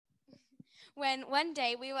when one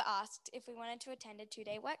day we were asked if we wanted to attend a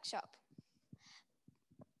 2-day workshop.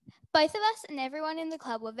 Both of us and everyone in the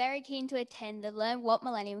club were very keen to attend and learn what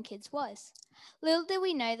Millennium Kids was. Little did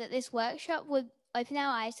we know that this workshop would open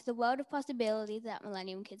our eyes to the world of possibilities that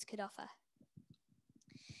Millennium Kids could offer.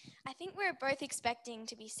 I think we were both expecting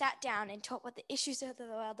to be sat down and taught what the issues of the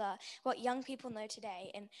world are, what young people know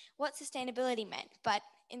today, and what sustainability meant. But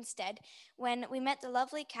instead, when we met the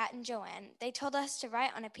lovely Kat and Joanne, they told us to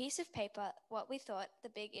write on a piece of paper what we thought the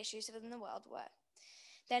big issues in the world were.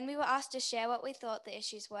 Then we were asked to share what we thought the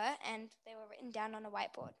issues were, and they were written down on a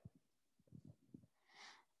whiteboard.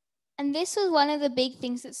 And this was one of the big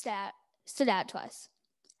things that stood out to us.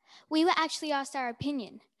 We were actually asked our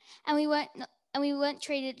opinion, and we weren't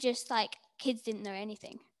treated just like kids didn't know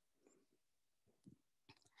anything.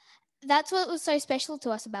 That's what was so special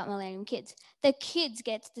to us about Millennium Kids. The kids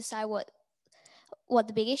get to decide what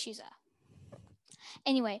the big issues are.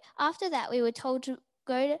 Anyway, after that we were told to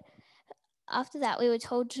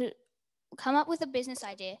come up with a business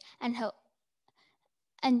idea and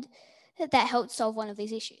that helped solve one of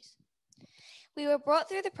these issues. We were brought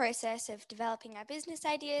through the process of developing our business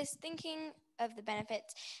ideas, thinking of the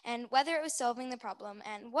benefits and whether it was solving the problem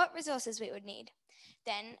and what resources we would need.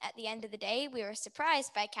 Then, at the end of the day, we were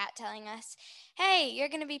surprised by Kat telling us, "Hey, you're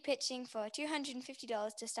going to be pitching for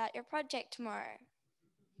 $250 to start your project tomorrow."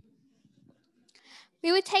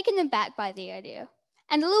 We were taken aback by the idea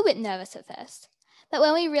and a little bit nervous at first. But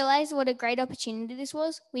when we realized what a great opportunity this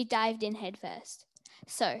was, we dived in headfirst.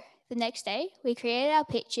 So, the next day, we created our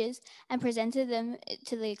pitches and presented them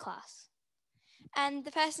to the class. And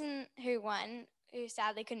the person who won, who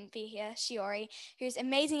sadly couldn't be here, Shiori, whose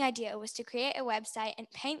amazing idea was to create a website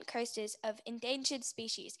and paint coasters of endangered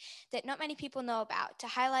species that not many people know about to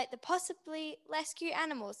highlight the possibly less cute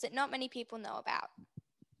animals that not many people know about.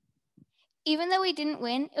 Even though we didn't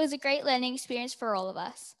win, it was a great learning experience for all of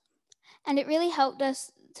us. And it really helped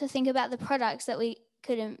us to think about the products that we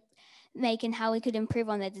could make and how we could improve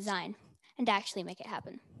on their design and actually make it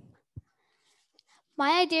happen.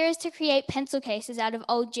 My idea is to create pencil cases out of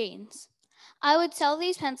old jeans. I would sell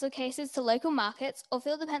these pencil cases to local markets or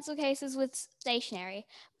fill the pencil cases with stationery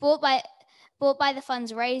bought by the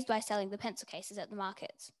funds raised by selling the pencil cases at the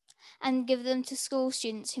markets, and give them to school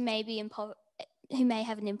students who may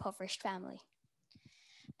have an impoverished family.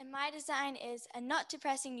 And my design is a not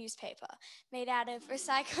depressing newspaper made out of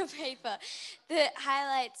recycled paper that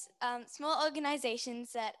highlights small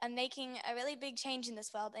organizations that are making a really big change in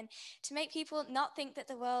this world, and to make people not think that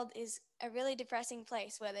the world is a really depressing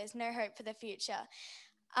place where there's no hope for the future.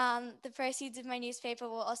 The proceeds of my newspaper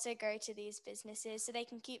will also go to these businesses so they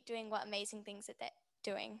can keep doing what amazing things that they're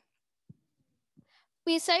doing.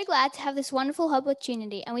 We are so glad to have this wonderful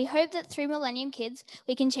opportunity, and we hope that through Millennium Kids,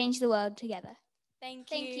 we can change the world together. Thank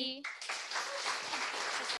Thank you. you.